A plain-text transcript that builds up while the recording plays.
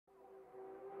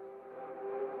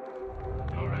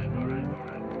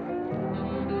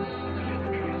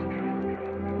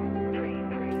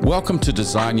Welcome to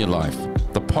Design Your Life,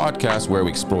 the podcast where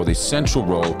we explore the central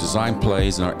role design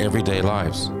plays in our everyday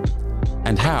lives,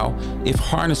 and how, if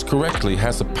harnessed correctly,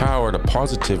 has the power to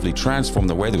positively transform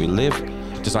the way that we live,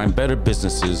 design better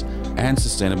businesses, and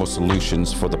sustainable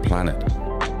solutions for the planet.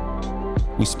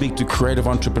 We speak to creative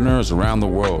entrepreneurs around the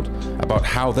world about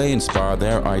how they inspire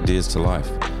their ideas to life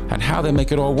and how they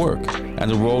make it all work and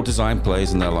the role design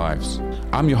plays in their lives.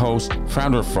 I'm your host,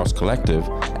 founder of Frost Collective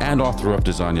and author of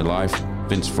Design Your Life,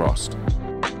 Vince Frost.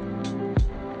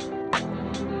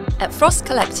 At Frost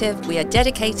Collective, we are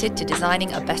dedicated to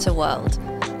designing a better world.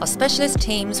 Our specialist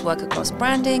teams work across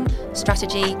branding,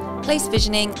 strategy, place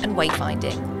visioning, and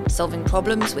wayfinding, solving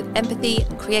problems with empathy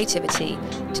and creativity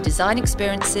to design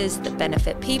experiences that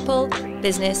benefit people,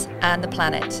 business, and the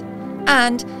planet.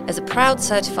 And as a proud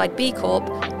certified B Corp,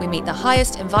 we meet the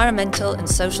highest environmental and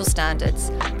social standards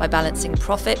by balancing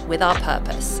profit with our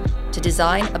purpose, to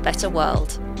design a better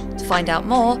world. To find out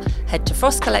more, head to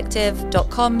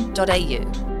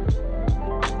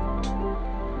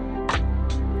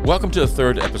frostcollective.com.au. Welcome to the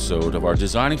third episode of our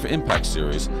Designing for Impact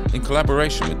series in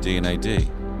collaboration with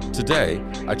D&AD. Today,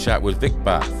 I chat with Vic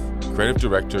Bath, Creative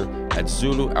Director at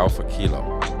Zulu Alpha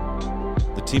Kilo,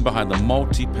 the team behind the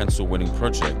multi-pencil winning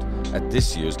project at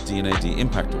this year's D&AD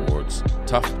Impact Awards,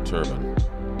 Tough Turban.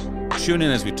 Tune in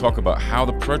as we talk about how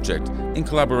the project, in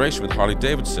collaboration with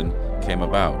Harley-Davidson, came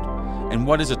about, and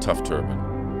what is a Tough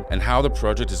Turban, and how the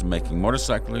project is making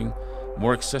motorcycling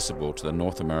more accessible to the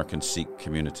North American Sikh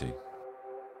community.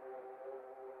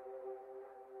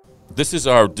 This is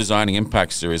our Designing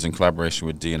Impact series in collaboration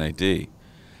with D&AD.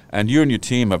 And you and your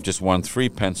team have just won 3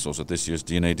 pencils at this year's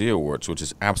D&AD Awards, which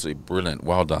is absolutely brilliant.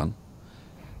 Well done.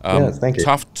 Yes, thank you.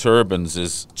 Tough Turbans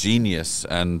is genius,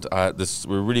 and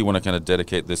we really want to kind of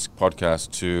dedicate this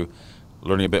podcast to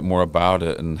learning a bit more about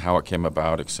it and how it came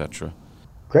about, etc.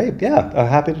 Great, yeah,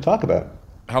 happy to talk about it.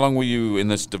 How long were you in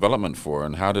this development for,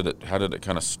 and how did it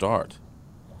kind of start?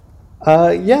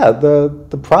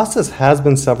 The process has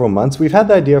been several months. We've had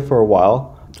the idea for a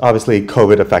while. Obviously,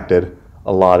 COVID affected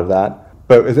a lot of that,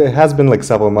 but it has been like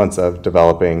several months of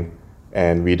developing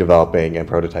and redeveloping and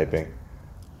prototyping.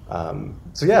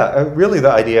 Really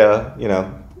the idea,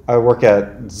 I work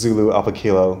at Zulu Alpha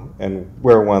Kilo, and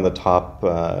we're one of the top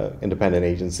independent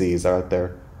agencies out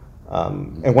there.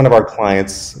 And one of our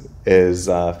clients is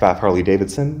Pfaff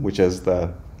Harley-Davidson, which is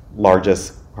the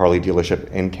largest Harley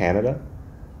dealership in Canada.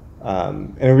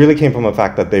 And it really came from the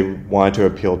fact that they wanted to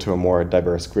appeal to a more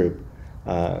diverse group.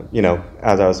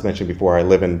 As I was mentioning before, I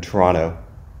live in Toronto,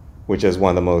 which is one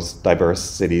of the most diverse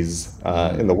cities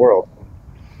in the world.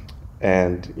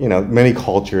 And, many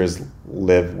cultures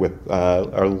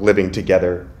are living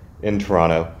together in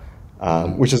Toronto,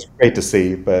 which is great to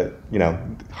see. But,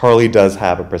 Harley does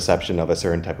have a perception of a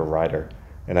certain type of rider.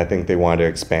 And I think they wanted to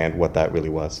expand what that really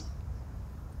was.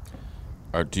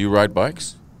 Do you ride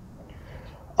bikes?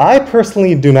 I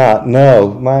personally do not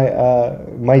know.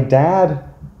 My dad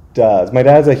does. My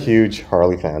dad's a huge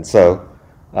Harley fan, so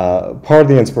part of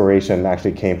the inspiration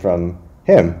actually came from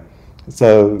him.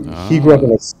 So he grew up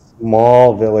in a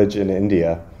small village in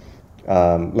India.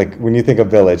 Like when you think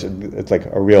of village, it's like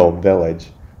a real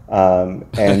village.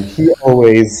 And he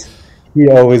always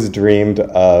dreamed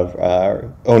of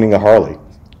owning a Harley,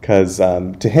 because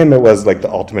to him it was like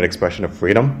the ultimate expression of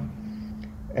freedom.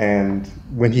 And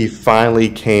when he finally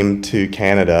came to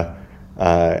Canada,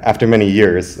 after many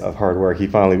years of hard work, he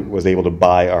finally was able to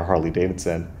buy our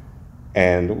Harley-Davidson.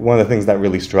 And one of the things that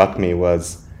really struck me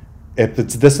was, if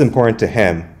it's this important to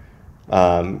him,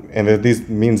 and if this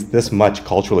means this much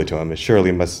culturally to him, it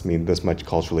surely must mean this much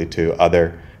culturally to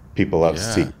other people of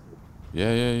Sikh.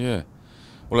 Yeah.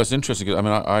 Well, that's interesting. I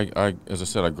mean, I as I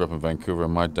said, I grew up in Vancouver,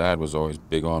 and my dad was always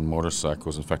big on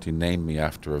motorcycles. In fact, he named me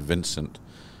after a Vincent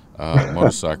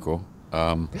motorcycle.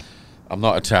 I'm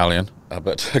not Italian,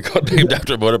 but I got named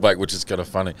after a motorbike, which is kind of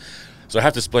funny. So I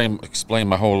have to explain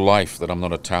my whole life that I'm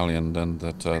not Italian and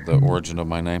that the origin of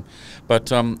my name.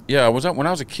 But when I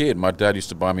was a kid, my dad used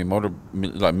to buy me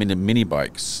mini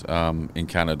bikes in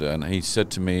Canada, and he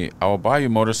said to me, "I will buy you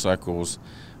motorcycles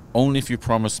only if you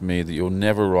promise me that you'll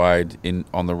never ride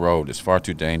on the road. It's far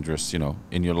too dangerous,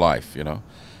 in your life, And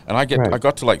I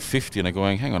got to like 50, and I'm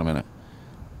going, hang on a minute,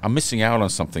 I'm missing out on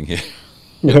something here."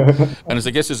 And I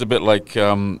guess it's a bit like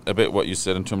what you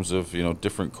said in terms of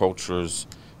different cultures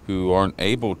who aren't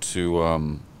able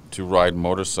to ride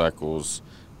motorcycles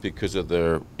because of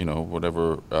their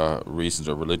whatever reasons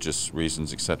or religious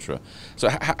reasons, etc. So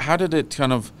how did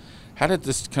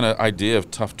this kind of idea of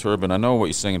Tough Turban? I know what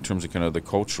you're saying in terms of kind of the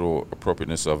cultural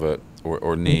appropriateness of it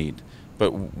or need,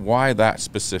 but why that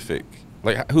specific?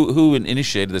 Like who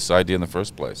initiated this idea in the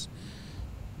first place?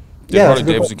 Did Yeah, that's Harley a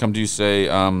good Davidson point. come to you say,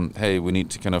 "Hey, we need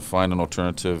to kind of find an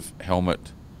alternative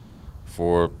helmet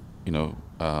for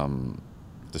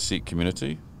the Sikh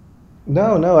community"?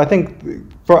 No, no. I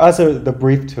think for us, the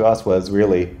brief to us was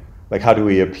really like, how do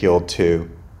we appeal to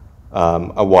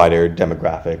a wider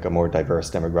demographic, a more diverse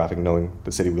demographic, knowing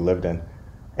the city we lived in,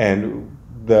 and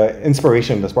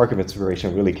the spark of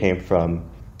inspiration, really came from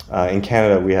in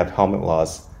Canada. We have helmet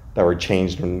laws that were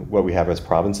changed in what we have as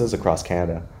provinces across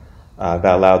Canada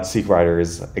that allowed Sikh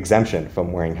riders exemption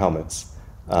from wearing helmets.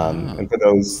 Ah, And for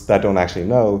those that don't actually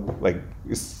know, like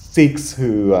Sikhs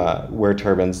who wear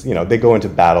turbans, they go into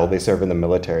battle, they serve in the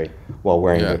military while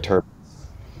wearing yeah, their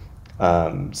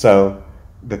turban. So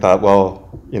they thought, well,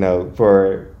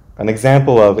 for an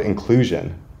example of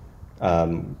inclusion,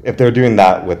 if they're doing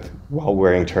that while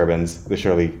wearing turbans, they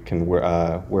surely can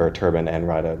wear a turban and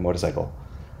ride a motorcycle.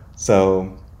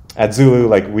 So at Zulu,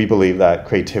 like we believe that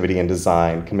creativity and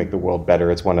design can make the world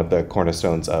better. It's one of the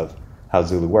cornerstones of how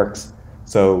Zulu works.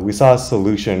 So we saw a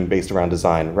solution based around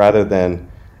design rather than,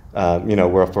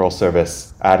 we're a full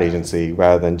service ad agency,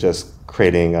 rather than just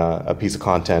creating a piece of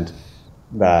content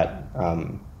that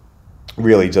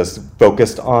really just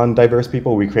focused on diverse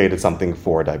people. We created something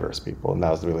for diverse people, and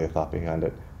that was really a thought behind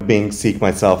it. Being Sikh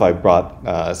myself, I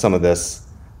brought some of this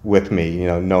with me,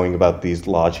 knowing about these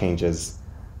law changes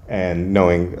and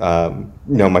knowing,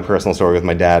 my personal story with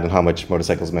my dad and how much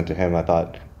motorcycles meant to him. I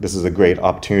thought this is a great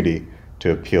opportunity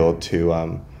to appeal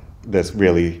to this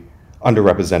really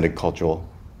underrepresented cultural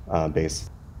base.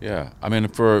 yeah. I mean,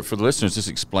 for the listeners, just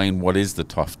explain what is the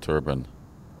tough turban.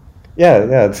 Yeah,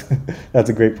 yeah, that's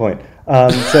a great point.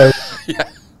 So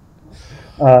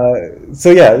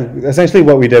yeah, essentially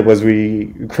what we did was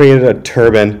we created a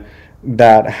turban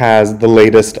that has the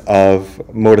latest of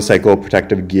motorcycle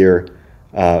protective gear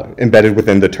embedded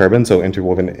within the turban, so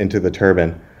interwoven into the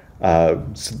turban,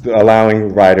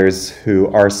 allowing riders who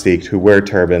are Sikh, who wear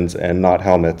turbans and not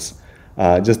helmets,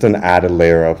 just an added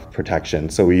layer of protection.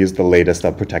 So we use the latest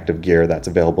of protective gear that's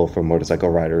available for motorcycle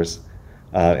riders,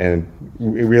 and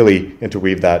we really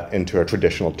interweave that into a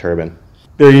traditional turban.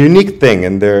 They're a unique thing,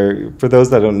 and for those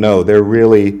that don't know, they're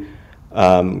really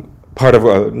part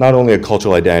of not only a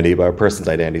cultural identity, but a person's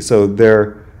identity. So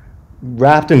they're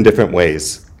wrapped in different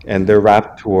ways, and they're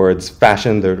wrapped towards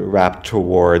fashion, they're wrapped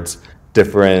towards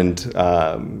different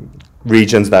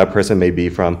regions that a person may be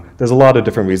from. There's a lot of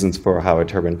different reasons for how a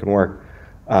turban can work.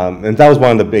 And that was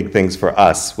one of the big things for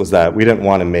us, was that we didn't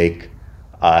want to make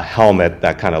a helmet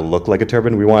that kind of looked like a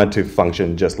turban. We wanted to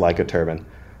function just like a turban.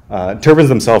 Turbans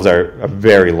themselves are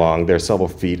very long. They're several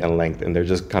feet in length, and they're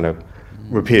just kind of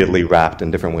repeatedly wrapped in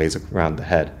different ways around the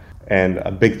head. And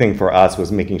a big thing for us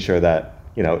was making sure that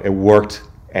it worked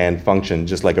and functioned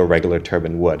just like a regular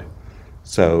turban would.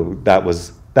 So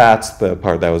that's the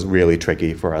part that was really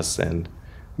tricky for us, and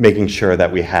making sure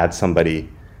that we had somebody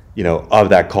of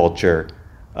that culture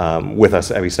with us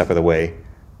every step of the way,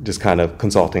 just kind of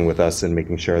consulting with us and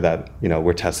making sure that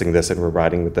we're testing this and we're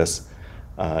riding with this,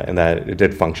 and that it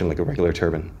did function like a regular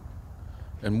turban.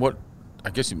 And I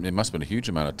guess it must have been a huge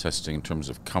amount of testing in terms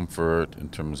of comfort, in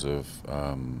terms of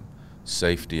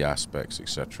safety aspects,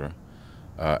 etc.,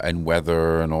 and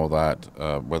weather and all that,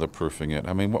 weatherproofing it.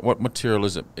 I mean, what material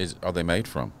are they made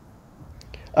from?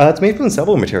 It's made from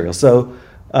several materials. So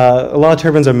a lot of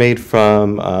turbans are made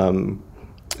from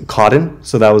cotton.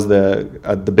 So that was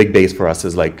the big base for us,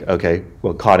 is like, okay,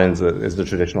 well, cotton is the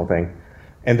traditional thing.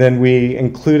 And then we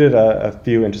included a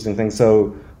few interesting things.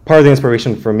 So part of the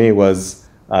inspiration for me was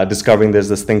discovering there's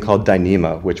this thing called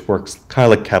Dyneema, which works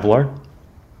kind of like Kevlar.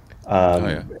 Oh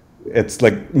yeah. It's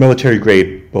like military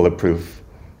grade bulletproof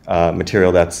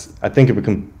material that's, I think it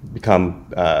can become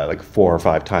like 4 or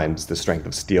 5 times the strength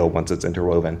of steel once it's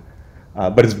interwoven.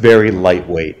 But it's very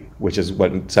lightweight, which is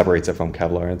what separates it from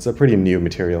Kevlar. And it's a pretty new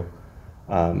material.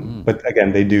 But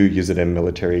again, they do use it in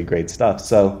military grade stuff.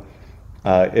 So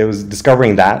it was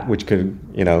discovering that, which could,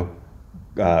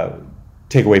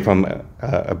 take away from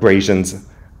abrasions,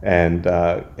 and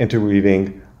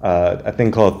interweaving a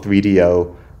thing called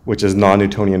 3DO, which is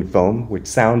non-Newtonian foam, which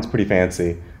sounds pretty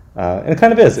fancy. And it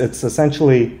kind of is. It's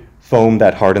essentially foam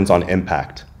that hardens on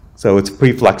impact. So it's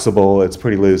pretty flexible, it's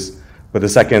pretty loose, but the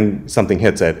second something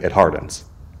hits it, it hardens.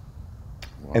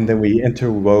 Wow. And then we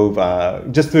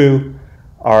interwove, just through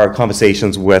our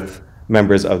conversations with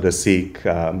members of the Sikh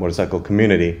motorcycle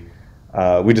community,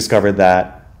 we discovered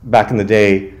that back in the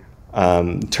day,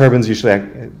 turbans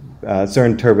usually,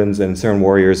 certain turbans and certain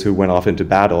warriors who went off into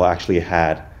battle actually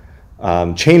had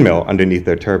chainmail underneath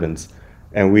their turbans.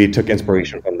 And we took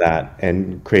inspiration from that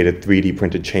and created 3D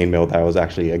printed chainmail that was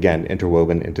actually, again,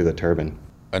 interwoven into the turban.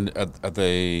 And are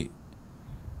they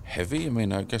heavy? I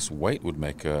mean, I guess weight would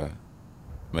make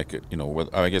make it,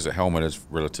 I guess a helmet is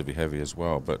relatively heavy as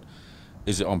well, but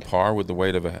is it on par with the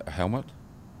weight of a helmet?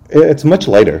 It's much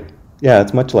lighter. Yeah,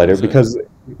 it's much lighter Is it?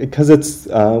 because it's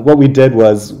what we did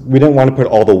was we didn't want to put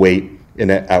all the weight in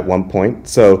it at one point.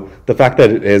 So the fact that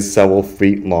it is several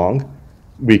feet long,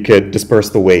 we could disperse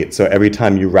the weight. So every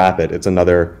time you wrap it, it's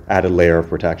another added layer of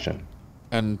protection.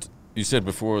 And you said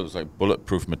before it was like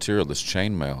bulletproof material, this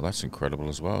chainmail. That's incredible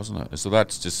as well, isn't it? So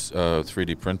that's just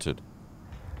 3D printed.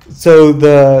 So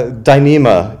the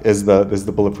Dyneema is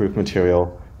the bulletproof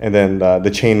material, and then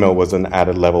the chainmail was an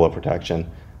added level of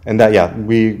protection. And that, yeah,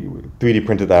 we 3D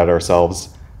printed that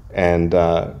ourselves and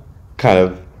kind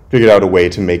of figured out a way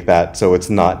to make that so it's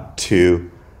not too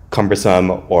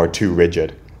cumbersome or too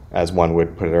rigid as one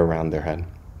would put it around their head.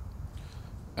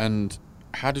 And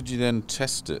how did you then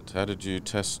test it? How did you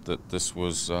test that this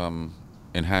was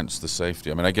enhanced the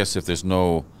safety? I mean, I guess if there's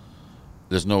no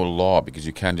law because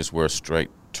you can just wear a straight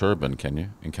turban, can you,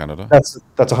 in Canada? That's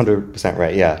 100%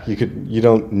 right. Yeah, you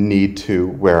don't need to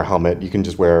wear a helmet. You can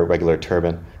just wear a regular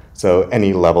turban. So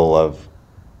any level of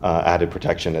added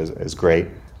protection is great.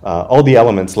 All the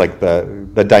elements like the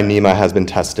Dyneema has been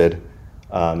tested.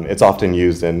 It's often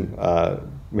used in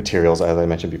materials, as I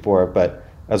mentioned before, but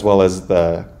as well as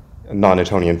the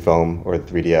non-Newtonian foam or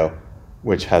 3DO,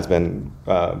 which has been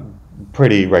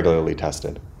pretty regularly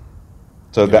tested.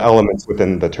 So the elements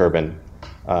within the turban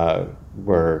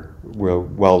were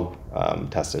well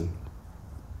tested.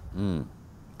 And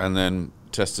then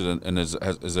tested, and is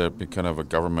there be kind of a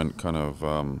government kind of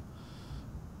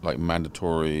like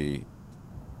mandatory?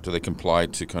 Do they comply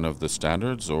to kind of the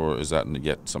standards, or is that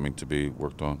yet something to be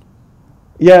worked on?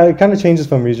 Yeah, it kind of changes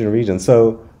from region to region.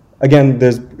 So again,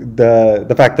 there's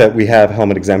the fact that we have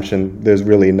helmet exemption. There's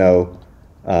really no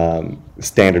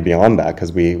standard beyond that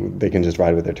because they can just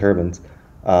ride with their turbans.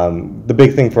 The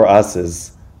big thing for us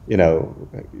is,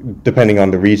 depending on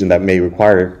the region that may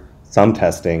require some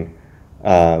testing,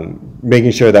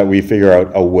 making sure that we figure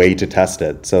out a way to test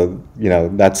it. So,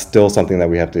 that's still something that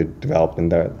we have to develop,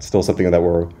 and that's still something that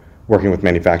we're working with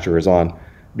manufacturers on,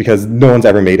 because no one's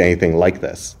ever made anything like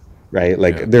this, right?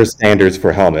 Like, there's standards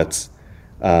for helmets,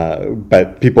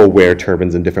 but people wear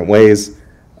turbans in different ways,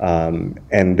 and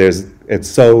it's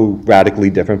so radically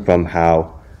different from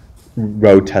how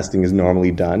road testing is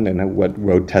normally done and what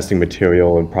road testing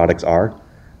material and products are,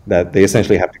 that they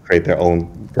essentially have to create their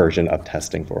own version of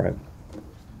testing for it.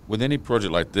 With any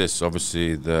project like this,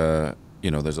 obviously there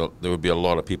would be a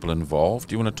lot of people involved.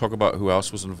 Do you want to talk about who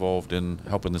else was involved in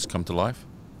helping this come to life?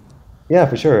 Yeah,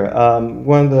 for sure.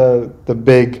 One of the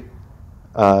big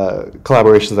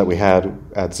collaborations that we had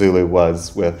at Zulu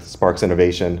was with Sparks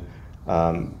Innovation.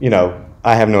 I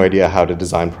have no idea how to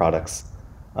design products,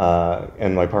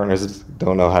 and my partners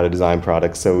don't know how to design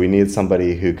products, so we need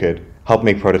somebody who could help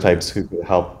make prototypes, who could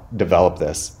help develop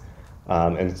this,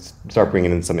 and start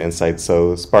bringing in some insights.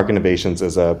 So Spark Innovations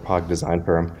is a product design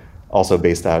firm, also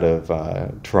based out of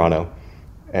Toronto,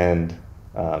 and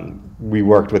we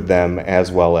worked with them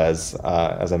as well as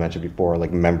I mentioned before,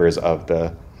 like members of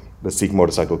the Sikh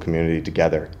motorcycle community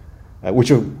together, which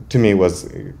to me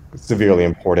was severely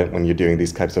important when you're doing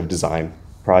these types of design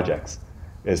projects,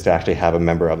 is to actually have a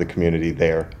member of the community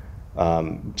there,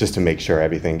 just to make sure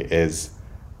everything is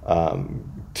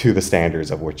to the standards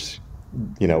of which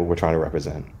we're trying to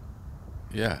represent.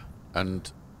 Yeah,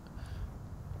 and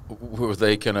were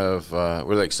they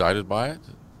were they excited by it?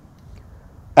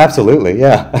 Absolutely,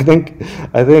 yeah. I think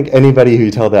anybody who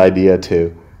you tell the idea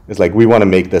to is like, we want to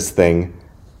make this thing,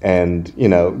 and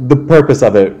the purpose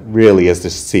of it really is to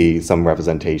see some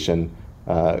representation,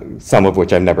 some of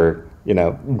which I've never,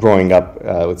 growing up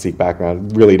with Sikh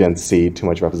background, really didn't see too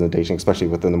much representation, especially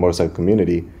within the motorcycle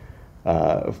community,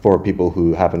 for people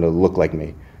who happen to look like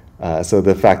me. So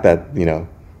the fact that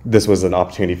this was an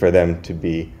opportunity for them to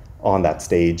be on that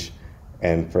stage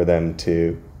and for them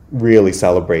to really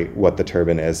celebrate what the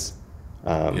turban is,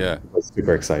 was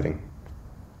super exciting.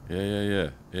 Yeah.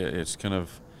 It's kind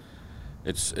of,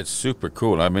 it's super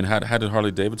cool. I mean, how did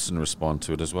Harley Davidson respond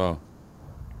to it as well?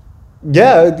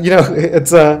 Yeah,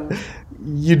 it's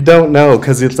you don't know,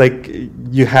 because it's like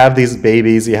you have these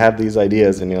babies, you have these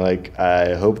ideas, and you're like,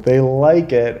 I hope they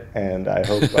like it, and I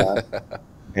hope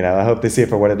I hope they see it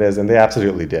for what it is, and they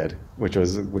absolutely did, which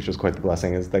was quite the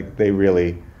blessing. Is like they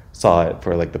really saw it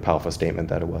for like the powerful statement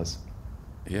that it was.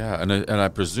 Yeah, and I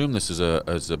presume this is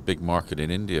a big market in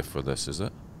India for this, is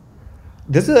it?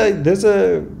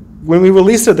 When we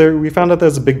released it, we found out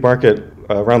there's a big market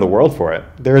around the world for it.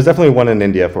 There is definitely one in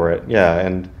India for it, yeah.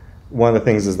 And one of the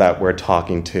things is that we're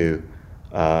talking to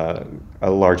a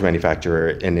large manufacturer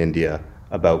in India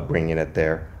about bringing it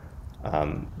there.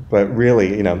 But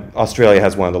really, Australia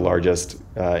has one of the largest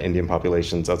Indian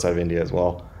populations outside of India as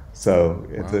well. So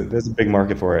there's a big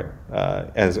market for it,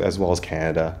 as well as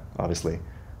Canada, obviously,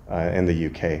 and the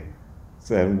UK.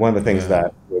 So one of the things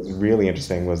that was really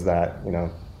interesting was that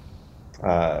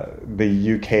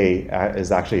the UK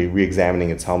is actually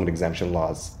re-examining its helmet exemption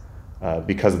laws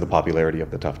because of the popularity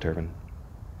of the Tough Turban.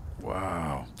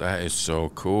 Wow, that is so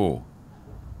cool.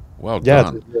 Well Yeah,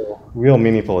 it's done. a real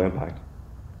meaningful impact.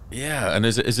 Yeah, and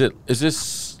is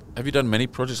this? Have you done many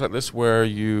projects like this where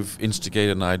you've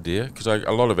instigated an idea? Because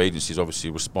a lot of agencies obviously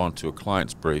respond to a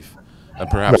client's brief, and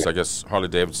perhaps I guess Harley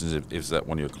Davidson is that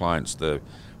one of your clients.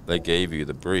 They gave you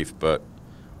the brief, but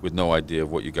with no idea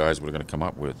of what you guys were going to come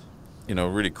up with.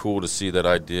 Really cool to see that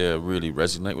idea really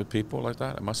resonate with people like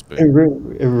that. It must be. It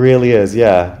really is,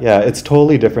 yeah, yeah. It's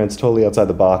totally different. It's totally outside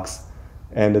the box,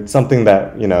 and it's something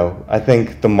that I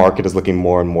think the market is looking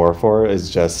more and more for. Is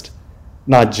just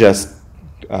not just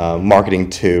marketing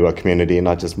to a community,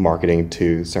 not just marketing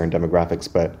to certain demographics,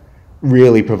 but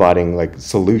really providing like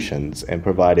solutions and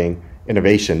providing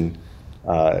innovation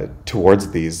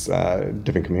towards these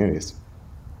different communities.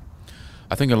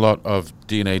 I think a lot of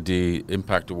D&AD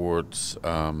Impact Awards,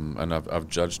 and I've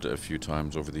judged it a few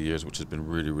times over the years, which has been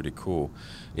really, really cool,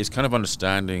 is kind of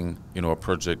understanding, a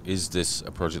project, is this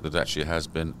a project that actually has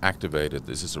been activated?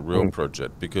 Is this a real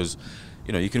project? Because,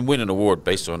 you can win an award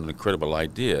based on an incredible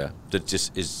idea that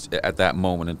just is, at that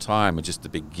moment in time, it's just the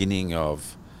beginning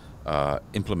of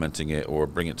implementing it or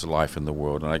bringing it to life in the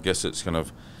world. And I guess it's kind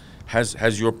of,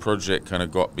 has your project kind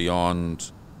of got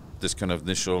beyond this kind of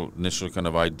initial kind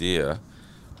of idea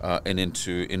and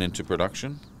into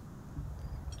production?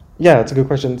 Yeah, that's a good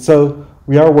question. So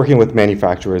we are working with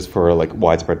manufacturers for like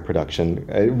widespread production.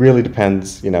 It really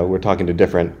depends. We're talking to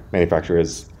different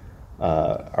manufacturers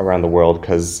around the world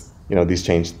because these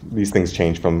things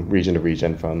change from region to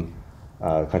region, from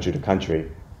country to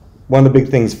country. One of the big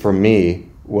things for me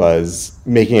was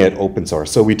making it open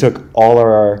source. So we took all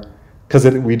our, because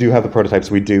we do have the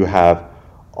prototypes, we do have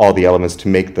all the elements to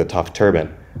make the Tough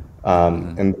Turban.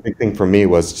 And the big thing for me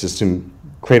was just to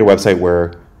create a website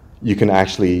where you can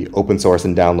actually open source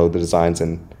and download the designs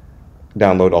and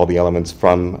download all the elements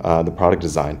from the product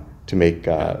design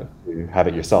to have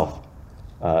it yourself.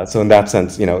 So in that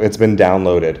sense, it's been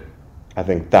downloaded, I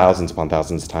think thousands upon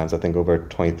thousands of times. I think over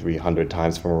 2,300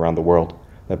 times from around the world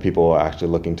that people are actually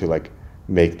looking to like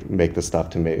make the stuff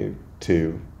to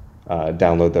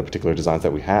download the particular designs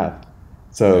that we have.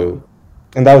 So,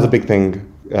 and that was a big thing.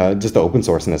 Just the open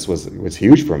sourceness was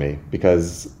huge for me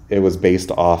because it was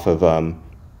based off of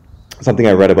something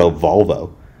I read about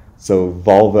Volvo. So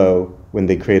Volvo, when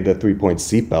they created the 3-point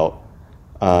seatbelt,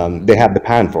 they had the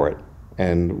patent for it,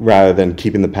 and rather than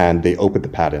keeping the patent, they opened the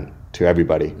patent to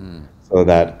everybody, so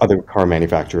that other car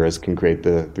manufacturers can create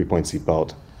the 3-point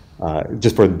seatbelt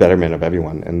just for the betterment of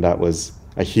everyone. And that was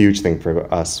a huge thing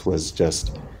for us. Was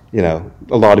just a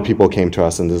lot of people came to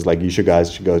us and was like, you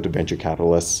guys should go to venture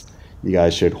capitalists. You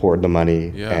guys should hoard the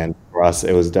money. Yeah. And for us,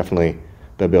 it was definitely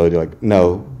the ability to like,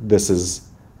 no, this is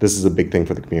a big thing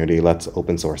for the community. Let's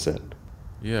open source it.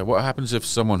 Yeah. What happens if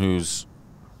someone who's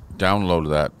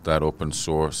downloaded that open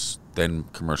source then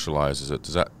commercializes it?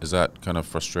 Is that kind of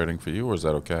frustrating for you, or is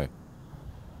that okay?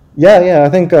 Yeah. I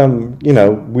think I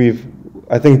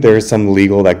think there's some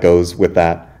legal that goes with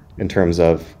that in terms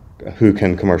of who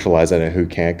can commercialize it and who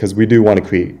can't, because we do want to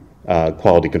create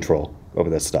quality control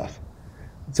over this stuff.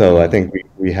 So I think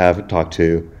we have talked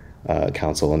to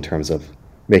council in terms of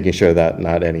making sure that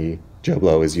not any Joe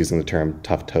Blow is using the term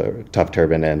tough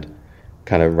turban and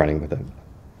kind of running with it.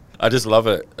 I just love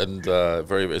it, and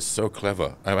it's so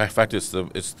clever. In fact, there's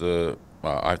a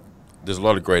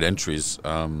lot of great entries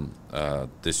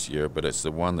this year, but it's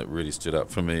the one that really stood out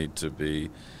for me to be,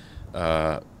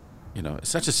 it's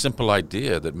such a simple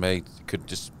idea that could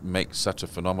just make such a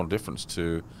phenomenal difference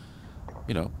to,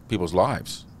 people's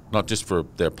lives, not just for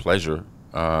their pleasure,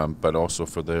 but also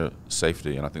for their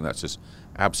safety. And I think that's just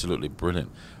absolutely brilliant.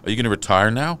 Are you going to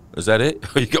retire now? Is that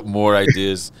it? Or you got more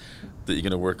ideas that you're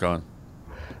going to work on?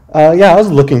 Yeah, I was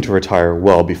looking to retire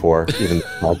well before even the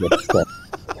project. So.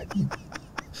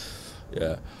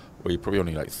 Yeah, well, you're probably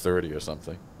only like 30 or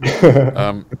something.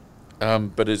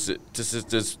 But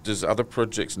does other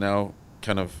projects now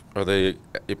are they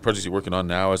projects you're working on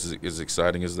now as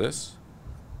exciting as this?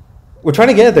 We're trying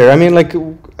to get there. I mean, like,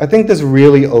 I think this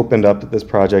really opened up this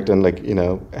project, and like,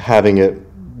 having it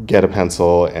get a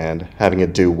pencil and having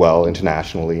it do well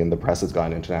internationally, and the press has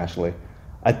gone internationally.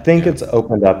 I think it's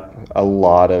opened up a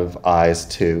lot of eyes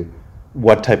to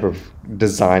what type of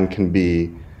design can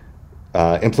be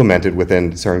implemented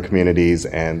within certain communities,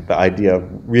 and the idea of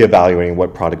reevaluating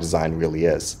what product design really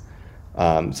is.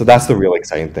 So that's the really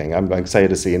exciting thing. I'm excited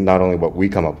to see not only what we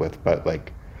come up with, but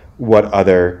like what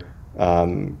other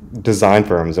design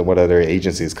firms and what other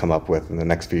agencies come up with in the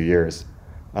next few years,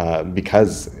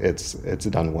 because it's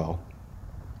done well.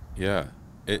 Yeah,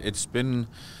 it's been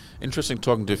interesting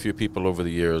talking to a few people over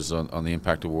the years on the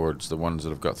Impact Awards, the ones that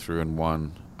have got through and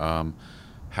won,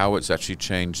 how it's actually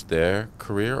changed their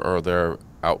career or their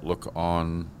outlook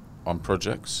on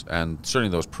projects, and certainly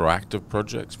those proactive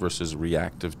projects versus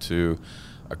reactive to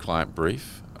a client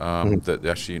brief. That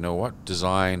actually, you know what,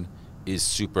 design is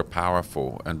super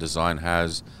powerful, and design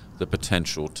has the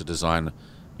potential to design.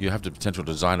 You have the potential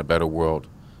to design a better world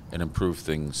and improve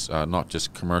things, not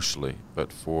just commercially,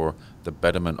 but for the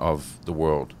betterment of the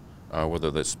world,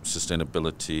 whether that's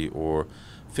sustainability or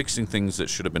fixing things that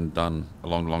should have been done a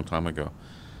long, long time ago.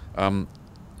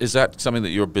 Is that something that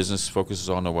your business focuses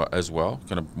on as well,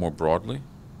 kind of more broadly?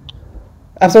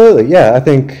 Absolutely, yeah. I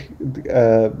think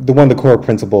one of the core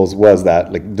principles was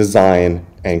that like design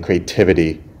and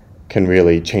creativity can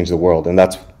really change the world, and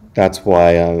that's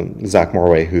why Zach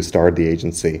Morway, who started the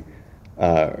agency,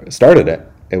 started it.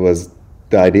 It was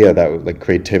the idea that like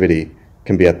creativity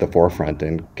can be at the forefront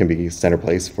and can be center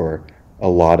place for a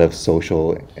lot of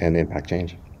social and impact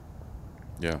change.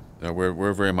 Yeah,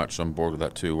 we're very much on board with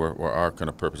that too. We're our kind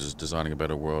of purpose is designing a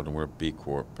better world, and we're a B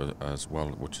Corp as well,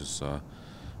 which is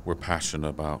we're passionate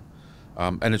about.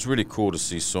 And it's really cool to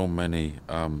see so many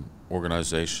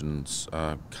organizations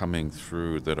coming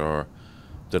through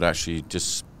that actually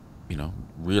just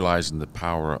realizing the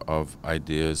power of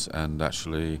ideas and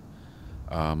actually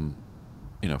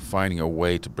finding a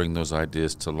way to bring those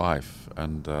ideas to life.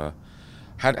 And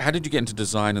how did you get into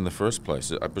design in the first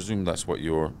place? I presume that's what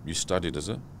you studied, is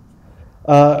it?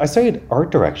 I studied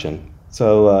art direction,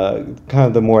 so kind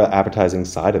of the more advertising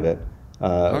side of it.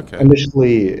 Okay.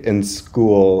 Initially in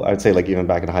school, I'd say like even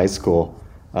back in high school,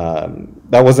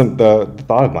 that wasn't the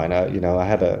thought of mine. I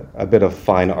had a bit of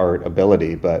fine art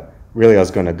ability, but really I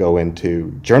was going to go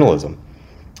into journalism.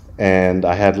 And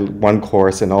I had one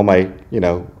course, and all my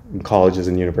colleges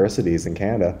and universities in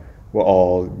Canada were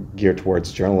all geared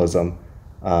towards journalism.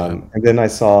 Yeah. And then I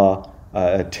saw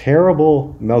a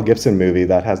terrible Mel Gibson movie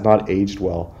that has not aged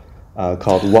well,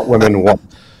 called What Women Want.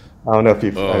 I don't know if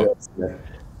you've Oh, seen it.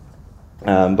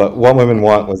 But What Women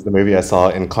Want was the movie I saw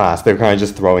in class. They were kind of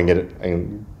just throwing it,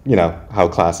 in, how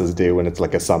classes do when it's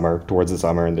like a summer, towards the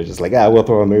summer, and they're just like, yeah, we'll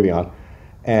throw a movie on.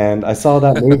 And I saw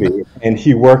that movie, and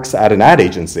he works at an ad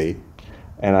agency.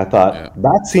 And I yeah. thought,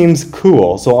 that seems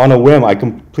cool. So on a whim, I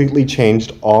completely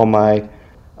changed all my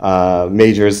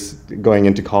majors going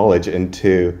into college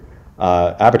into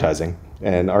advertising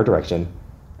and art direction.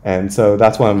 And so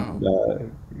that's why Wow.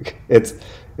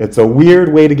 it's a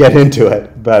weird way to get into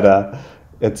it, but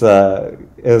it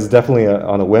was definitely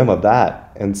on a whim of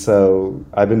that. And so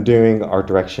I've been doing art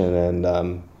direction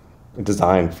and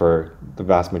design for the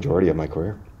vast majority of my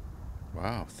career.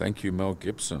 Wow. Thank you, Mel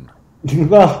Gibson.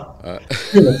 Well, Uh,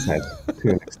 to an extent, to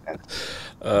an extent.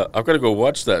 I've got to go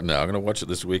watch that now. I'm going to watch it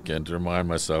this weekend to remind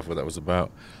myself what that was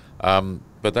about.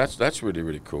 But that's really,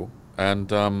 really cool. And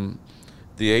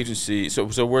the agency.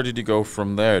 So where did you go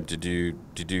from there? Did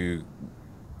you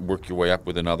work your way up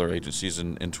within other agencies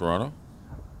in Toronto?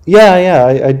 Yeah,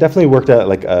 yeah. I definitely worked at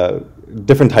like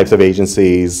different types of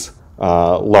agencies,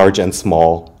 large and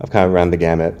small. I've kind of ran the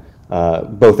gamut,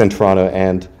 both in Toronto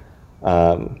and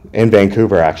in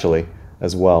Vancouver, actually,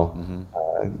 as well,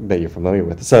 Mm-hmm. that you're familiar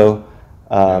with. So,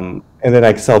 Yeah. and then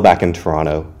I settled back in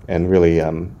Toronto and really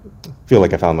feel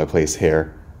like I found my place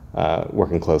here,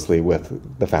 working closely with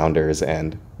the founders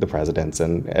and the presidents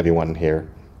and everyone here,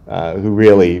 who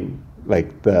really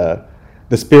like the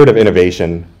spirit of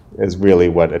innovation is really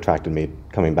what attracted me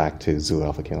coming back to Zulu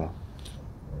Alpha Kilo.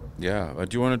 Yeah.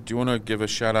 Do you want to give a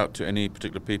shout out to any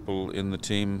particular people in the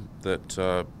team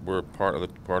that were part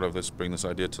of this, bring this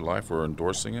idea to life, or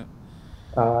endorsing it?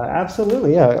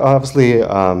 Absolutely, yeah. Obviously,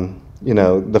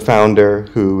 the founder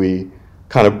who we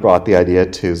kind of brought the idea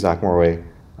to, Zach Morway,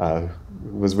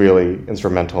 was really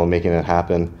instrumental in making it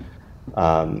happen.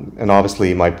 And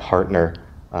obviously, my partner,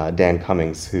 Dan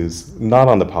Cummings, who's not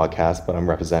on the podcast, but I'm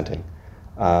representing.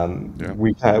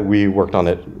 Yeah. We worked on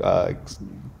it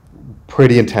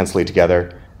pretty intensely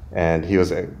together, and he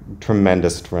was a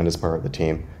tremendous part of the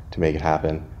team to make it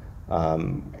happen.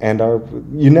 And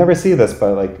you never see this,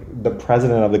 but like the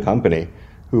president of the company,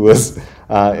 who was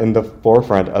in the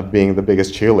forefront of being the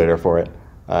biggest cheerleader for it,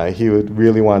 he would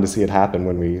really wanted to see it happen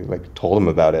when we like told him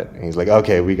about it, and he's like,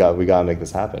 "Okay, we got to make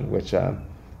this happen." Which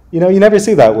you never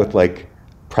see that with like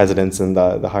presidents and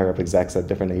the higher up execs at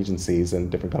different agencies and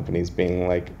different companies being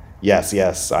like, "Yes,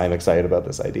 yes, I'm excited about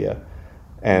this idea."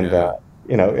 And Yeah.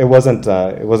 it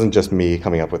wasn't just me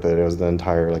coming up with it. It was the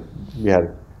entire, like, we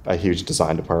had a huge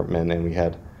design department, and we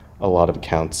had a lot of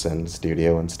accounts and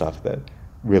studio and stuff that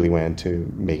really went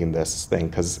into making this thing.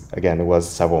 Because again, it was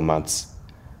several months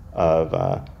of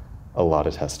a lot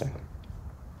of testing.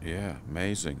 Yeah,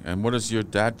 amazing. And what does your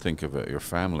dad think of it, your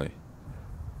family?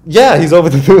 Yeah, he's over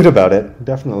the moon about it,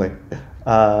 definitely.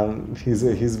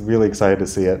 He's really excited to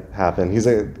see it happen.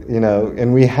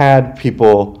 And we had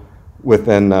people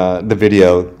within the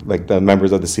video, like the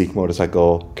members of the Sikh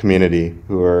motorcycle community,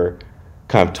 who were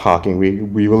kind of talking.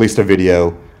 We released a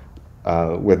video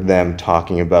with them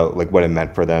talking about like what it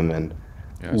meant for them and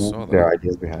Yeah, I saw their that.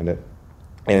 ideas behind it.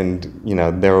 And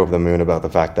they're over the moon about the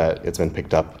fact that it's been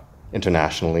picked up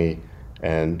internationally,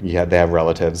 and they have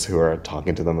relatives who are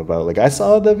talking to them about, like, I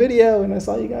saw the video and I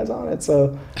saw you guys on it.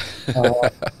 So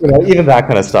even that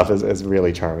kind of stuff is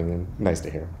really charming and nice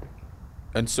to hear.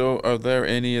 And so, are there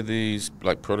any of these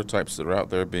like prototypes that are out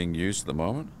there being used at the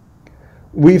moment?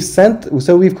 We've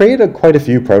created quite a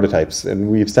few prototypes, and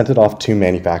we've sent it off to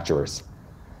manufacturers.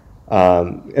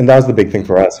 And that was the big thing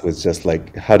for us, was just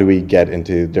like, how do we get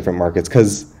into different markets?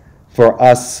 Because for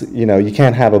us, you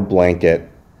can't have a blanket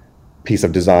piece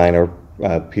of design or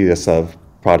piece of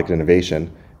product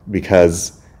innovation,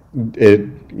 because the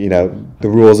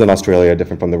rules in Australia are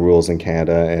different from the rules in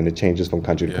Canada, and it changes from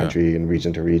country to Yeah. country and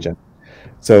region to region.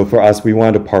 So for us, we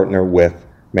wanted to partner with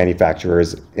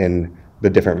manufacturers in the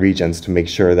different regions to make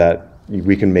sure that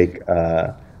we can make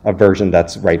a version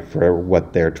that's right for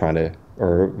what they're trying to,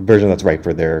 or a version that's right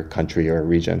for their country or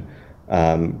region.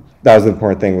 That was the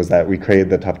important thing, was that we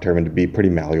created the Tough Turbine to be pretty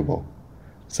malleable.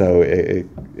 So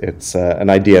it's an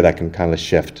idea that can kind of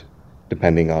shift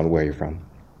depending on where you're from.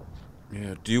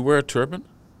 Yeah. Do you wear a turban?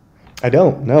 I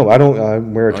don't. No, I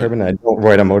don't wear a I, turban. I don't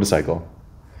ride a motorcycle.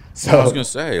 well, I was So gonna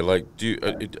say, like,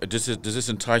 does this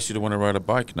entice you to want to ride a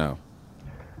bike now?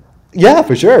 yeah,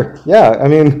 for sure. Yeah, I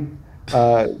mean,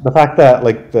 the fact that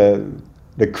like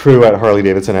the crew at Harley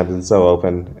Davidson have been so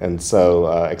open and so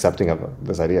accepting of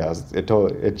this idea,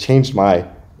 it changed my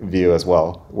view as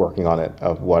well, working on it,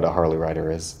 of what a Harley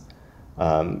rider is.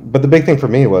 But the big thing for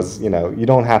me was, you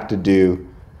don't have to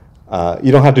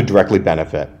directly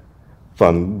benefit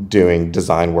from doing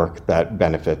design work that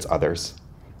benefits others,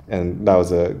 and that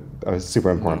was a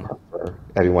super important Mm. part for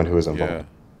everyone who was involved. Yeah.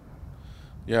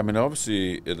 Yeah. I mean,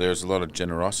 obviously, there's a lot of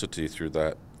generosity through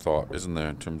that thought, isn't there?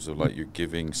 In terms of like you're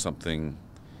giving something,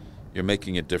 you're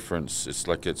making a difference. It's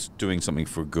like it's doing something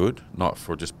for good, not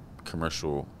for just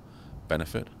commercial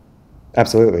benefit.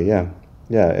 Absolutely, yeah,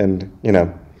 yeah, and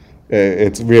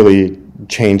it's really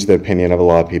changed the opinion of a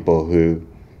lot of people who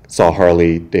saw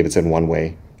Harley Davidson one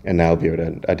way and now view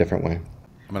it a different way.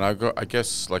 I mean, I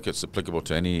guess like it's applicable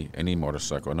to any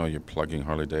motorcycle. I know you're plugging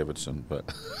Harley Davidson,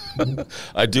 but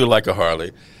I do like a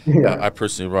Harley. Yeah, I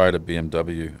personally ride a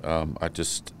BMW. I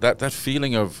just that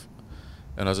feeling of,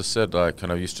 and as I said, I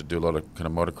kind of used to do a lot of kind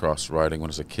of motocross riding when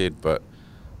I was a kid. But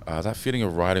that feeling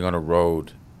of riding on a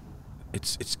road,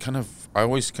 it's kind of, I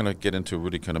always kind of get into a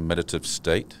really kind of meditative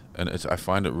state, and I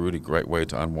find it a really great way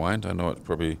to unwind. I know it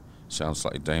probably sounds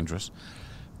slightly dangerous,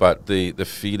 but the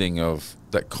feeling of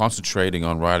that, concentrating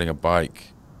on riding a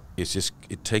bike, is just,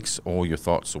 it takes all your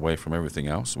thoughts away from everything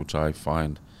else, which I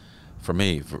find, for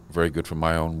me, very good for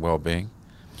my own well-being.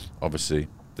 Obviously,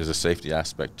 there's a safety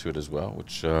aspect to it as well,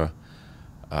 which your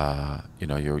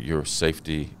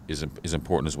safety is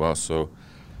important as well. So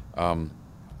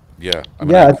yeah, I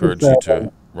mean, I yeah, I think encourage you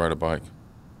to ride a bike.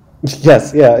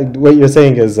 yes, yeah. What you're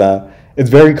saying is it's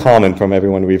very common from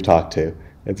everyone we've talked to.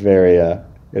 It's very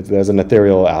there's an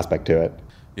ethereal aspect to it.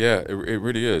 Yeah, it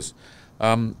really is.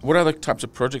 What other types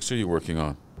of projects are you working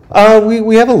on?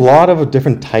 We have a lot of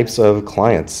different types of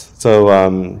clients.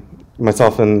 So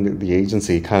myself and the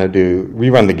agency we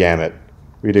run the gamut.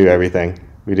 We do everything.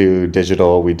 We do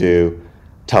digital, we do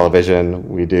television,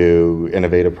 we do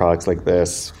innovative products like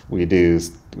this. We do,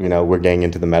 we're getting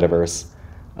into the metaverse.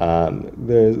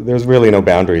 There's really no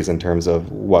boundaries in terms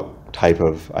of what type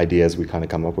of ideas we kind of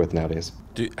come up with nowadays.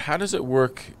 How does it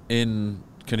work in?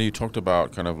 You talked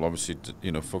about kind of obviously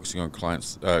focusing on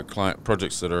client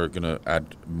projects that are going to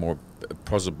add more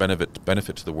positive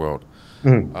benefit to the world.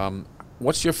 Mhm.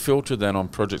 What's your filter then on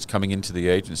projects coming into the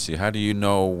agency? How do you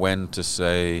know when to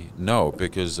say no?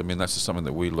 Because I mean that's just something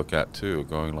that we look at too,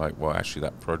 going like, well, actually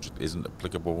that project isn't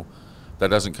applicable. That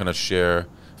doesn't kind of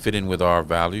fit in with our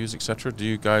values, etc. Do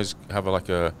you guys have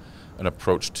an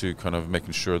approach to kind of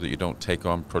making sure that you don't take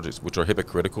on projects which are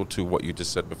hypocritical to what you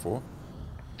just said before?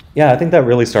 Yeah, I think that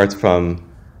really starts from,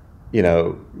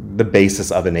 the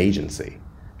basis of an agency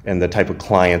and the type of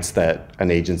clients that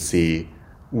an agency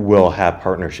will have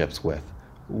partnerships with.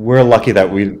 we're lucky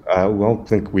that we don't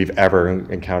think we've ever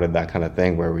encountered that kind of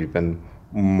thing where we've been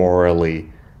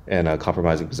morally in a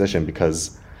compromising position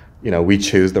because, we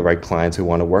choose the right clients who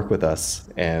want to work with us,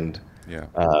 and Yeah.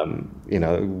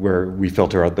 we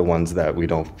filter out the ones that we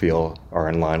don't feel are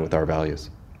in line with our values.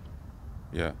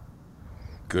 Yeah.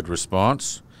 Good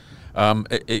response.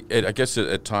 I guess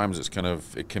at times it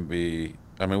can be.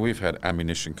 I mean, we've had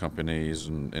ammunition companies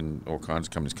and all kinds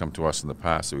of companies come to us in the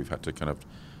past that we've had to kind of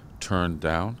turn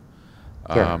down.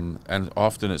 Sure. And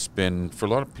often it's been for a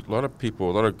lot of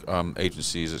people, a lot of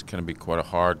agencies. It can be quite a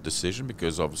hard decision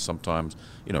because of sometimes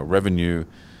revenue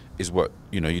is what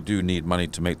you do need money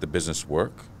to make the business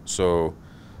work. So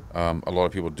a lot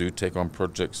of people do take on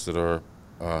projects that are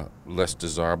less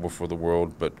desirable for the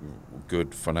world but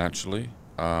good financially.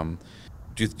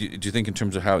 Do you think in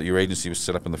terms of how your agency was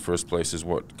set up in the first place is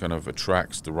what kind of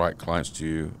attracts the right clients to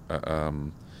you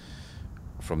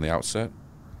from the outset?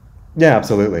 Yeah,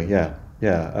 absolutely. Yeah,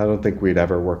 yeah. I don't think we'd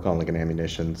ever work on like an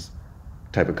ammunitions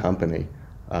type of company,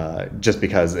 just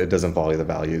because it doesn't follow the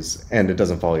values and it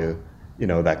doesn't follow,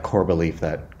 that core belief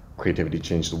that creativity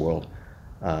changed the world.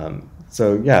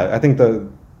 So yeah, I think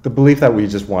the belief that we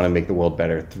just want to make the world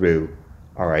better through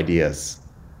our ideas,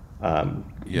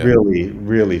 Yeah.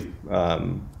 really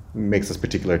makes us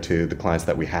particular to the clients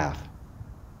that we have.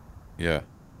 Yeah.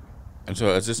 And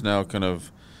so has this now kind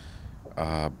of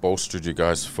bolstered you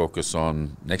guys' focus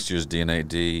on next year's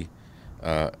D&AD,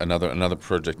 another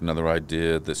project, another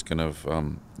idea that's going to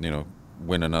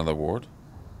win another award?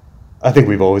 I think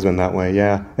we've always been that way,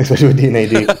 yeah, especially with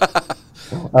D&AD.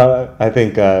 I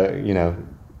think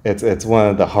it's one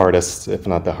of the hardest, if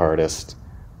not the hardest,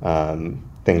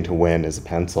 thing to win is a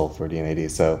pencil for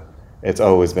D&AD. So it's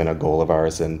always been a goal of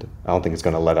ours, and I don't think it's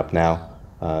going to let up now,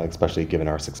 especially given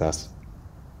our success.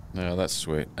 Yeah, that's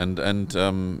sweet. And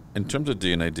in terms of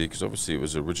D&AD, because obviously it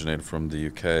was originated from the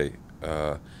UK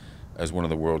as one of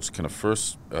the world's kind of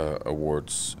first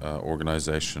awards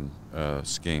organization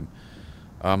scheme.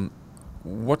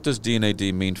 What does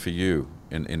D&AD mean for you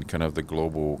in kind of the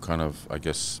global kind of, I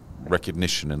guess,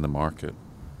 recognition in the market?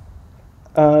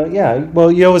 Yeah,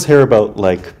 well, you always hear about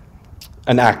like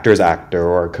an actor's actor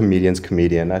or a comedian's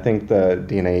comedian. I think the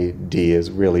D&AD is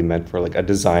really meant for like a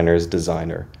designer's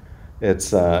designer.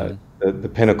 It's the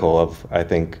pinnacle of, I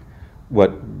think,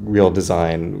 what real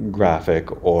design,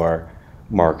 graphic or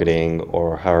marketing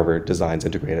or however design's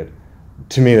integrated.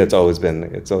 To me, it's always been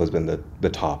the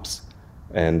tops,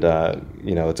 and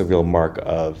it's a real mark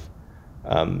of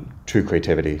true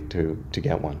creativity to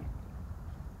get one.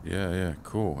 Yeah, yeah,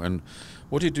 cool. And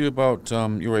what do you do about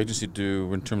your agency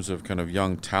do in terms of kind of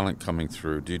young talent coming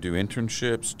through? Do you do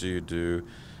internships? Do you do,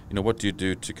 what do you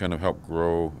do to kind of help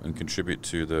grow and contribute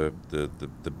to the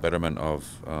betterment of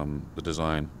the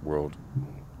design world?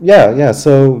 Yeah, yeah.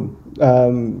 So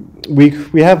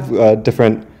we have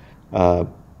different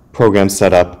programs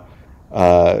set up.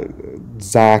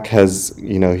 Zach has,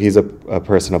 he's a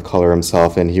person of color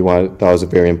himself, and thought it was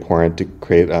very important to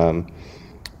create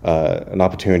an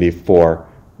opportunity for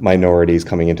minorities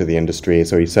coming into the industry.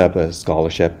 So he set up a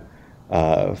scholarship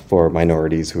for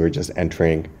minorities who are just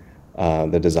entering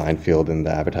the design field and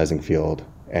the advertising field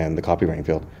and the copywriting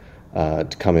field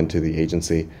to come into the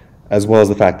agency, as well as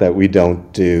the fact that we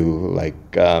don't do like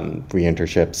free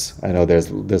internships. I know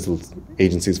there's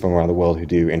agencies from around the world who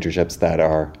do internships that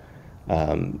are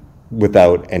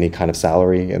without any kind of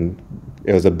salary, and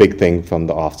it was a big thing from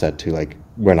the offset to like,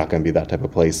 we're not going to be that type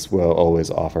of place. We'll always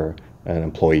offer an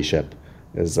employeeship,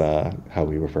 is how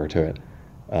we refer to it.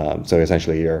 So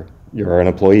essentially, you're an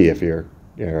employee if you're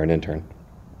an intern.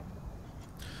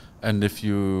 And if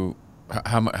you,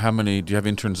 how many do you have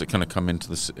interns that kind of come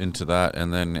into that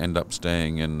and then end up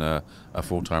staying in a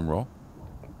full-time role?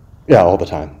 Yeah, all the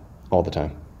time, all the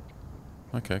time.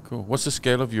 Okay, cool. What's the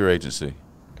scale of your agency?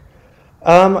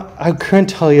 I couldn't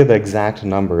tell you the exact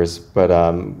numbers, but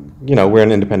we're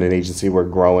an independent agency. We're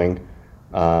growing.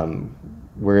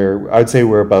 I'd say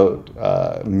we're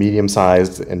about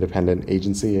medium-sized independent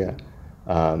agency.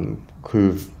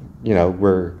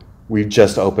 We've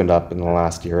just opened up in the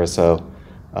last year or so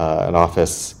an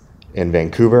office in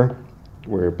Vancouver.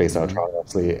 We're based out of Toronto,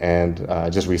 obviously, and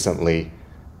just recently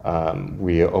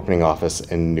we are opening office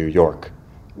in New York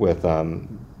with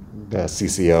the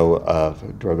CCO of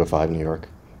Droga 5 New York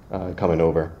coming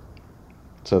over.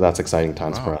 So that's exciting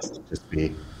times for Wow. us to just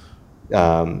be,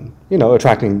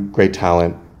 attracting great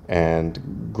talent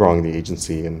and growing the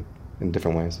agency in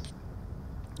different ways.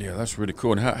 Yeah, that's really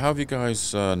cool. And how have you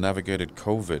guys navigated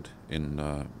COVID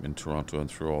in Toronto and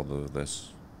through all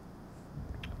this?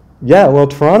 Yeah, well,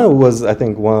 Toronto was, I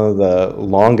think, one of the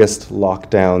longest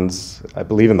lockdowns, I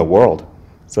believe, in the world.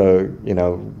 So,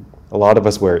 a lot of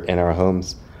us were in our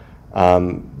homes.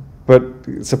 But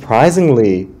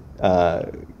surprisingly,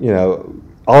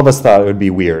 all of us thought it would be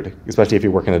weird, especially if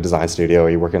you work in a design studio or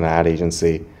you work in an ad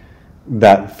agency,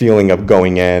 that feeling of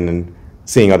going in and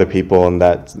seeing other people and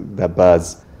that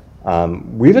buzz.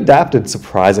 We've adapted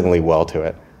surprisingly well to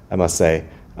it, I must say.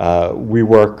 We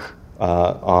work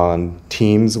on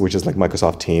Teams, which is like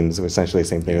Microsoft Teams, essentially the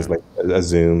same thing as like a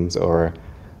Zooms or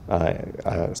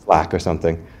Slack or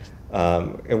something.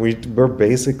 And we're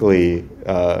basically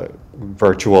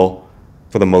virtual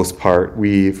for the most part.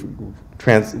 We've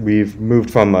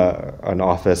moved from an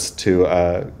office to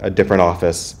a different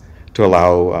office to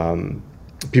allow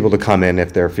people to come in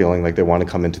if they're feeling like they want to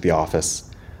come into the office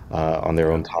on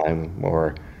their own time,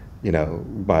 or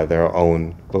by their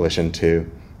own volition to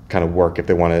kind of work if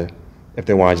they want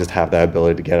to just have that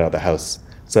ability to get out of the house.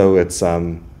 So it's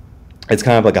kind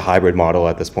of like a hybrid model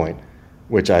at this point,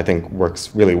 which I think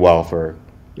works really well for,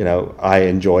 I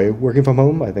enjoy working from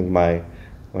home. I think my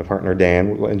partner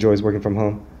Dan enjoys working from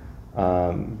home.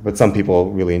 But some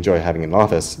people really enjoy having an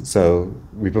office, so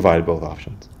we provided both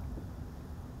options.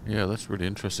 Yeah, that's really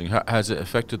interesting. Has it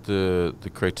affected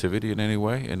the creativity in any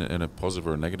way, in a positive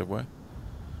or a negative way?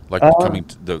 Like coming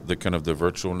to the kind of the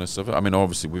virtualness of it. I mean,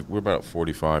 obviously we're about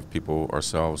 45 people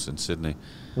ourselves in Sydney,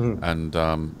 and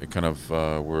it kind of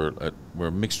we're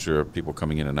a mixture of people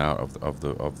coming in and out of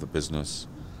the business.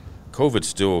 COVID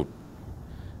still,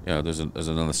 there's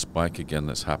another spike again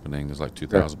that's happening. There's like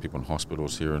 2,000 people in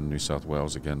hospitals here in New South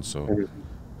Wales again. So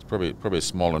it's probably a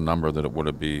smaller number than it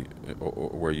would be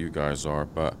where you guys are.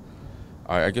 But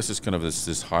I guess it's kind of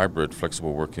this hybrid,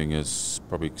 flexible working is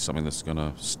probably something that's going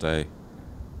to stay.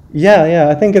 Yeah.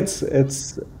 I think it's.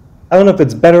 I don't know if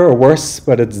it's better or worse,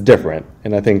 but it's different.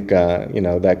 And I think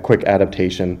that quick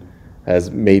adaptation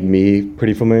has made me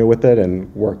pretty familiar with it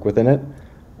and work within it.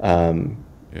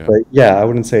 But yeah, I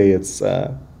wouldn't say it's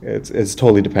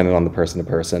totally dependent on the person to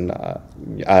person.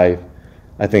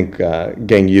 I think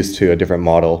getting used to a different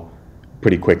model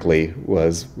pretty quickly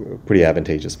was pretty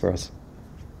advantageous for us.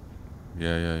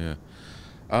 Yeah.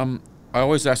 I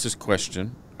always ask this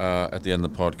question at the end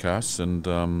of the podcast,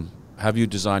 and have you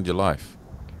designed your life?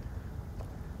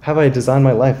 Have I designed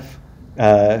my life?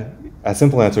 A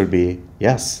simple answer would be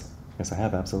yes. Yes, I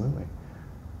have, absolutely.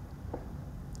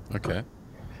 Okay.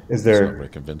 Is there? It's not very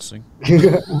convincing.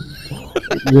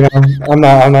 I'm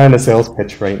not in a sales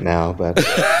pitch right now, but.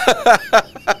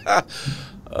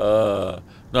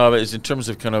 No, but it's in terms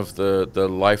of kind of the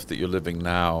life that you're living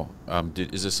now.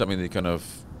 Is this something that you kind of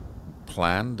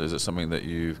planned? Is it something that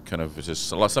you kind of just?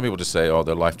 Some people just say, "Oh,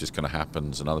 their life just kind of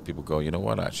happens," and other people go, "You know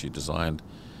what? I actually designed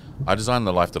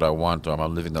the life that I want. Or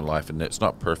I'm living the life, and it's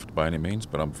not perfect by any means,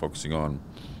 but I'm focusing on.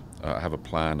 I have a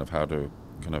plan of how to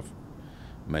kind of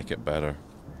make it better."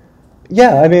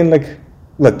 Yeah, I mean,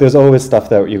 look, there's always stuff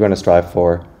that you're going to strive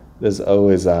for. There's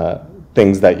always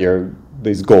things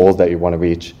these goals that you want to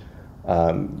reach.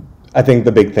 I think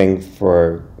the big thing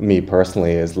for me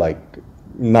personally is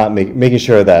not making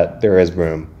sure that there is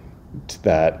room,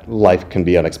 that life can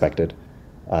be unexpected.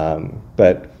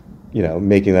 But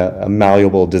making a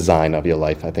malleable design of your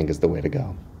life, I think, is the way to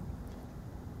go.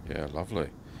 Yeah, lovely.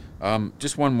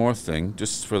 Just one more thing,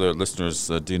 just for the listeners,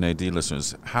 D&AD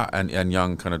listeners, and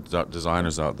young kind of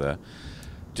designers out there,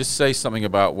 just say something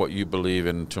about what you believe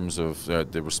in terms of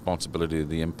the responsibility,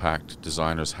 the impact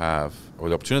designers have, or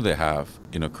the opportunity they have,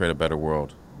 create a better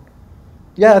world.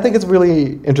 Yeah, I think it's a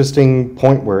really interesting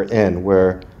point we're in,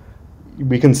 where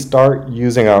we can start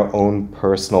using our own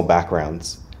personal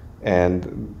backgrounds.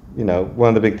 And, one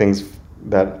of the big things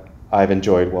that I've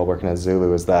enjoyed while working at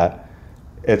Zulu is that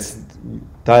it's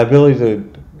the ability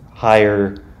to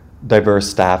hire diverse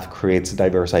staff creates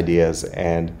diverse ideas.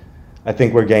 And I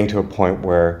think we're getting to a point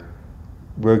where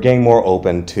we're getting more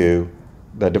open to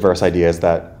the diverse ideas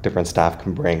that different staff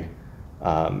can bring.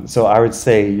 So I would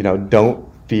say, don't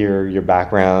fear your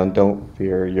background, don't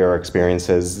fear your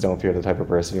experiences, don't fear the type of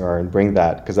person you are, and bring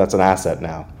that, because that's an asset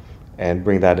now. And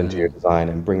bring that into your design,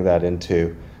 and bring that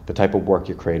into the type of work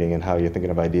you're creating and how you're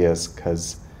thinking of ideas,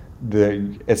 because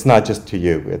it's not just to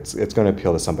you, it's going to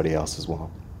appeal to somebody else as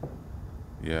well.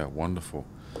 Yeah, wonderful.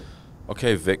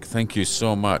 Okay, Vic, thank you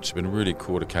so much. It's been really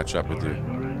cool to catch up with you.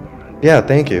 Yeah,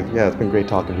 thank you. Yeah, it's been great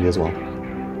talking to you as well.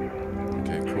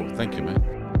 Okay, cool. Thank you, man.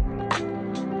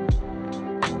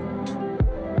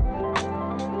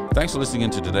 Thanks for listening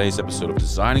in to today's episode of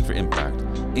Designing for Impact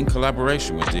in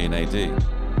collaboration with D&AD.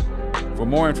 For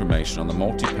more information on the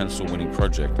multi-pencil winning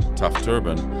project, Tough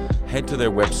Turban, head to their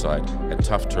website at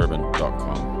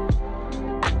toughturban.com.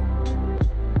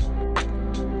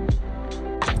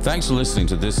 Thanks for listening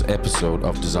to this episode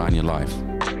of Design Your Life.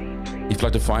 If you'd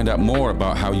like to find out more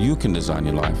about how you can design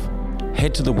your life,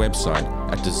 head to the website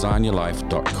at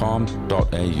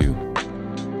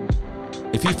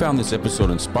designyourlife.com.au. If you found this episode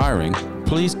inspiring,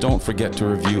 please don't forget to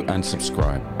review and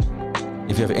subscribe.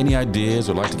 If you have any ideas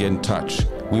or like to get in touch,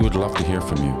 we would love to hear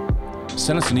from you.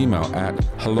 Send us an email at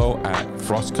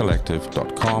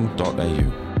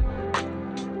hello@frostcollective.com.au.